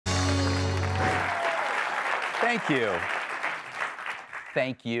Thank you.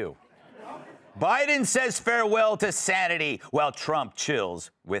 Thank you. Biden says farewell to sanity while Trump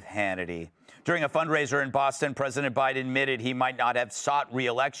chills with Hannity. During a fundraiser in Boston, President Biden admitted he might not have sought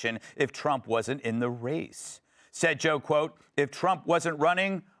re-election if Trump wasn't in the race. Said Joe, quote, "If Trump wasn't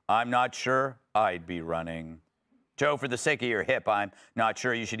running, I'm not sure I'd be running." Joe, for the sake of your hip, I'm not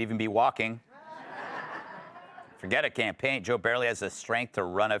sure you should even be walking. Forget a campaign. Joe barely has the strength to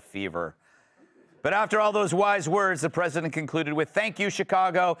run a fever. But after all those wise words, the president concluded with "Thank you,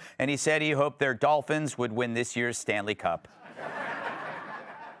 Chicago," and he said he hoped their Dolphins would win this year's Stanley Cup.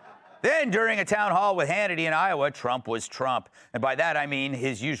 Then, during a town hall with Hannity in Iowa, Trump was Trump. And by that, I mean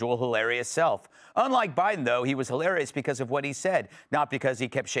his usual hilarious self. Unlike Biden, though, he was hilarious because of what he said, not because he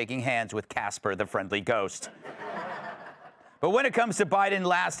kept shaking hands with Casper, the friendly ghost. But when it comes to Biden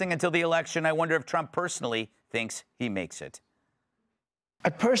lasting until the election, I wonder if Trump personally thinks he makes it. I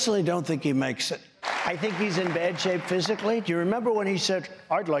personally don't think he makes it. I think he's in bad shape physically. Do you remember when he said,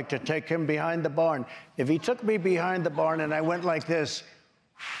 "I'd like to take him behind the barn"? If he took me behind the barn and I went like this,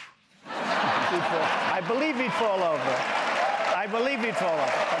 I believe he'd fall over. I believe he'd fall over.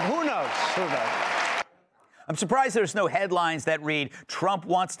 But who knows? Who knows? I'm surprised there's no headlines that read, "Trump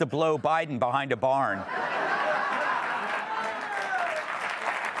wants to blow Biden behind a barn."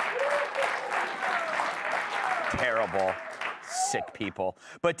 Terrible. Sick people.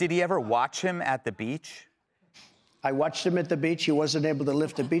 But did he ever watch him at the beach? I watched him at the beach. He wasn't able to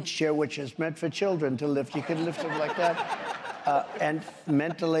lift a beach chair, which is meant for children to lift. You can lift him like that. And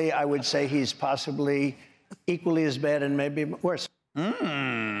mentally, I would say he's possibly equally as bad and maybe worse.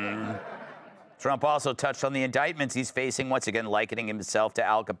 Trump also touched on the indictments he's facing, once again likening himself to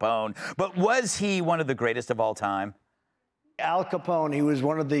Al Capone. But was he one of the greatest of all time? Al Capone, he was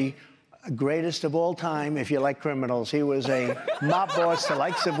one of the greatest of all time, if you like criminals. He was a mob boss, the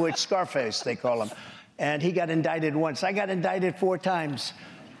likes of which Scarface, they call him. And he got indicted once. I got indicted 4 times.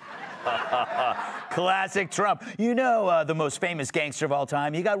 Classic Trump. You know, the most famous gangster of all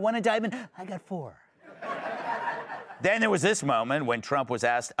time. You got 1 indictment, I got 4. Then there was this moment when Trump was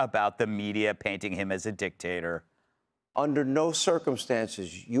asked about the media painting him as a dictator. Under no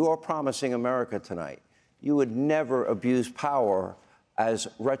circumstances, you are promising America tonight, you would never abuse power as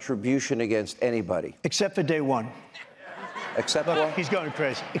retribution against anybody. Except for day 1. Except Look, what? he's going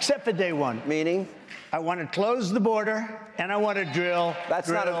crazy. Except for day 1. Meaning? I want to close the border, and I want to drill, That's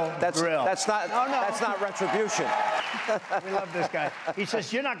drill, drill. That's not retribution. We love this guy. He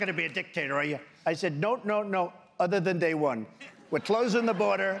says, "You're not going to be a dictator, are you?" I said, "No, no, no, other than day 1. We're closing the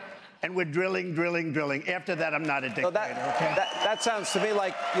border, and we're drilling, drilling, drilling. After that, I'm not a dictator, okay?" That sounds to me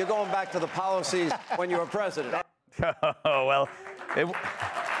like you're going back to the policies when you were president. Oh, well, there you go.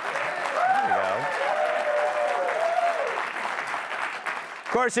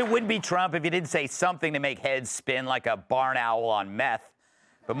 Of course, it wouldn't be Trump if he didn't say something to make heads spin like a barn owl on meth.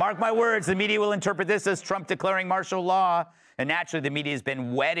 But mark my words, the media will interpret this as Trump declaring martial law. And naturally, the media has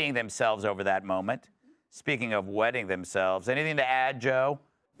been wetting themselves over that moment. Speaking of wetting themselves, anything to add, Joe?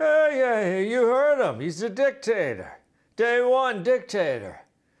 Yeah, you heard him. He's a dictator. Day 1 dictator.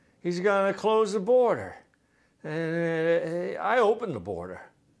 He's going to close the border. And I opened the border,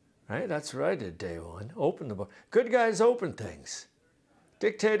 right? That's what I did day 1. Open the border. Good guys open things.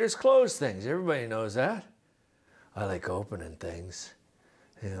 Dictators close things. Everybody knows that. I like opening things.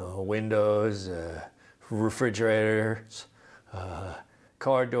 You know, windows, refrigerators,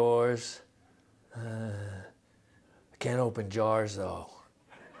 car doors. I can't open jars, though.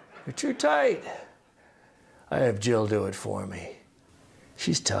 They're too tight. I have Jill do it for me.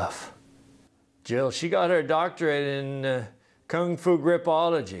 She's tough. Jill, she got her doctorate in Kung Fu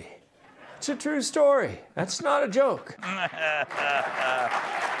gripology. It's a true story. That's not a joke.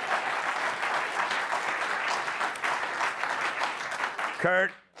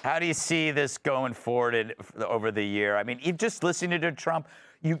 Kurt, how do you see this going forward over the year? I mean, just listening to Trump,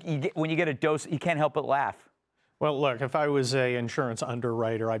 when you get a dose, you can't help but laugh. Well, look, if I was an insurance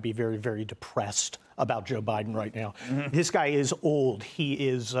underwriter, I'd be very, very depressed about Joe Biden right now. Mm-hmm. This guy is old. He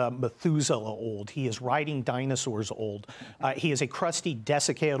is Methuselah old. He is riding dinosaurs old. He is a crusty,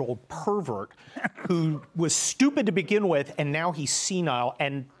 desiccated old pervert who was stupid to begin with, and now he's senile,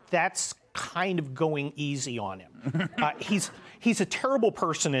 and that's kind of going easy on him. He's a terrible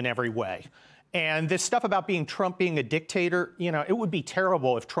person in every way. And this stuff about Trump being a dictator, you know, it would be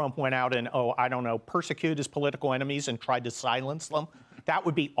terrible if Trump went out and, persecuted his political enemies and tried to silence them. That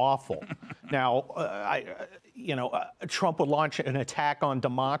would be awful. Now, Trump would launch an attack on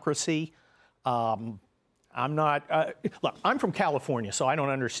democracy. I'm not, look, I'm from California, so I don't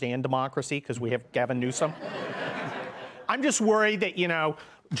understand democracy because we have Gavin Newsom. I'm just worried that,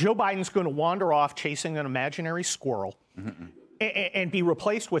 Joe Biden's going to wander off chasing an imaginary squirrel and be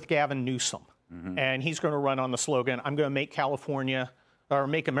replaced with Gavin Newsom. And he's going to run on the slogan, I'm going to make California, or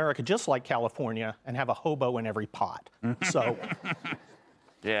make America just like California, and have a hobo in every pot. So.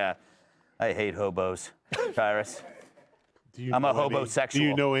 Yeah, I hate hobos, Cyrus. I'm a hobosexual. Do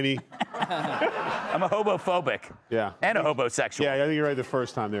you know any? I'm a hobophobic. Yeah. And a hobosexual. Yeah, I think you're right the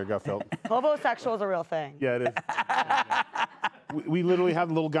first time there, Gutfeld. Hobosexual is a real thing. Yeah, it is. we literally have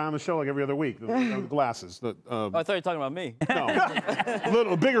the little guy on the show like every other week. The glasses. Oh, I thought you were talking about me.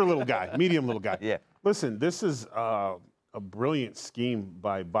 No, bigger little guy, medium little guy. Yeah. Listen, this is a brilliant scheme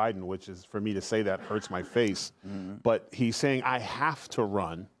by Biden, which is, for me to say that hurts my face. But he's saying, I have to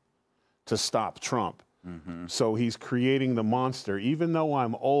run to stop Trump. So he's creating the monster. Even though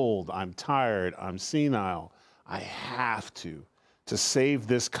I'm old, I'm tired, I'm senile, I have to save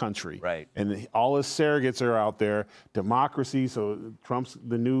this country. Right. And all his surrogates are out there. Democracy, so Trump's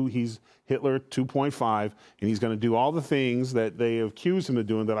he's Hitler 2.5, and he's going to do all the things that they accuse him of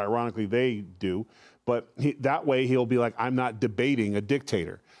doing that ironically they do. But that way he'll be like, I'm not debating a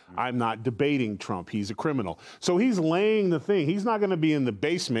dictator. I'm not debating Trump. He's a criminal. So he's laying the thing. He's not going to be in the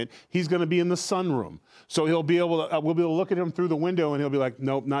basement. He's going to be in the sunroom. So he'll be able to, we'll be able to look at him through the window and he'll be like,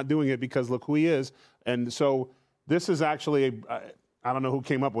 nope, not doing it because look who he is. And so this is actually, I don't know who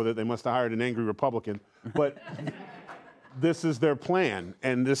came up with it. They must have hired an angry Republican. But this is their plan.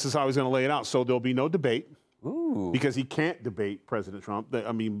 And this is how he's going to lay it out. So there'll be no debate. Ooh. Because he can't debate President Trump.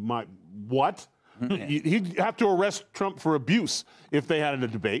 I mean, what? He'd have to arrest Trump for abuse if they had a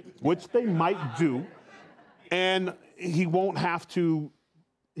debate, which they might do, and he won't have to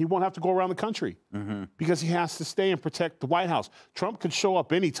go around the country because he has to stay and protect the White House. Trump could show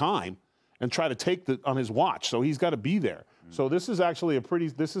up any time and try to take on his watch, so he's got to be there. So this is actually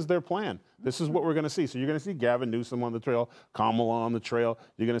this is their plan. This is what we're going to see. So you're going to see Gavin Newsom on the trail, Kamala on the trail.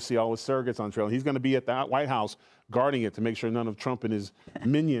 You're going to see all his surrogates on the trail. He's going to be at the White House guarding it to make sure none of Trump and his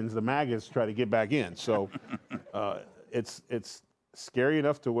minions, the MAGAs, try to get back in. So it's scary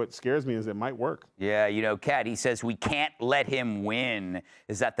enough to what scares me is it might work. Yeah, you know, Kat, he says we can't let him win.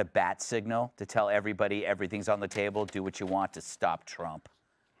 Is that the bat signal to tell everybody everything's on the table, do what you want to stop Trump?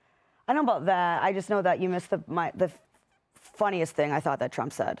 I don't know about that. I just know that you missed the funniest thing I thought that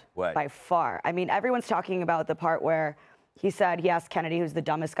Trump said. What? By far. I mean, everyone's talking about the part where he asked Kennedy who's the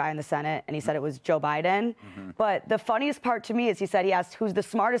dumbest guy in the Senate, and he said it was Joe Biden. But the funniest part to me is he asked who's the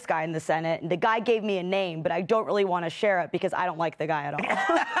smartest guy in the Senate, and the guy gave me a name, but I don't really want to share it because I don't like the guy at all.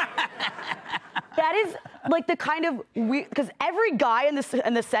 That is like the kind of weird, because every guy in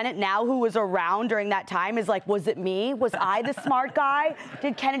the Senate now who was around during that time is like, was it me? Was I the smart guy?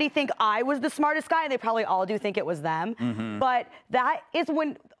 Did Kennedy think I was the smartest guy? And they probably all do think it was them. But that is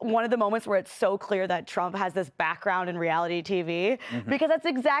one of the moments where it's so clear that Trump has this background in reality TV, because that's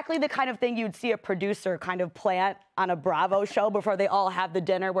exactly the kind of thing you'd see a producer kind of plant on a Bravo show before they all have the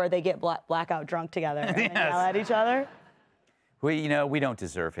dinner where they get blackout drunk together and then yell at each other. We don't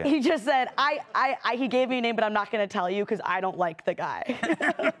deserve him. He just said, he gave me a name, but I'm not going to tell you because I don't like the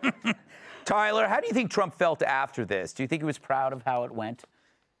guy. Tyler, how do you think Trump felt after this? Do you think he was proud of how it went?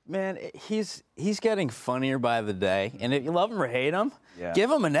 Man, he's getting funnier by the day, and if you love him or hate him,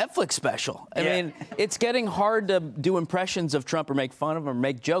 give him a Netflix special. I mean, it's getting hard to do impressions of Trump or make fun of him or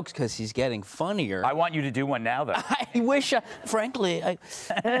make jokes because he's getting funnier. I want you to do one now, though. I wish, frankly,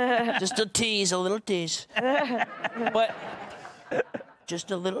 just a tease, a little tease. But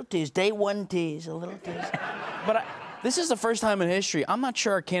just a little tease, day one tease, a little tease. But this is the first time in history, I'm not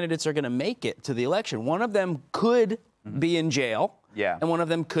sure our candidates are going to make it to the election. One of them could be in jail. Yeah. And one of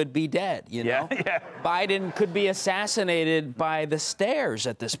them could be dead, you know? Yeah. Biden could be assassinated by the stairs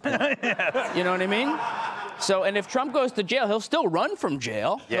at this point. You know what I mean? So, and if Trump goes to jail, he'll still run from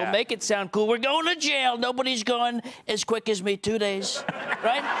jail. Yeah. He'll make it sound cool. We're going to jail. Nobody's going as quick as me 2 days.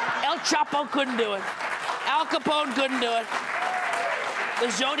 Right? El Chapo couldn't do it. Al Capone couldn't do it. The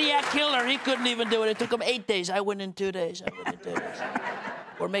Zodiac Killer, he couldn't even do it. It took him 8 days. I went in 2 days.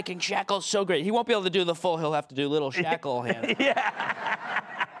 We're making shackles so great. He won't be able to do the full. He'll have to do little shackle hands.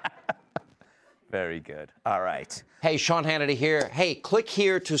 Very good. All right. Hey, Sean Hannity here. Hey, click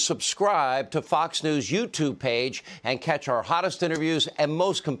here to subscribe to Fox News YouTube page and catch our hottest interviews and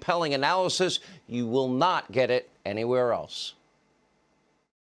most compelling analysis. You will not get it anywhere else.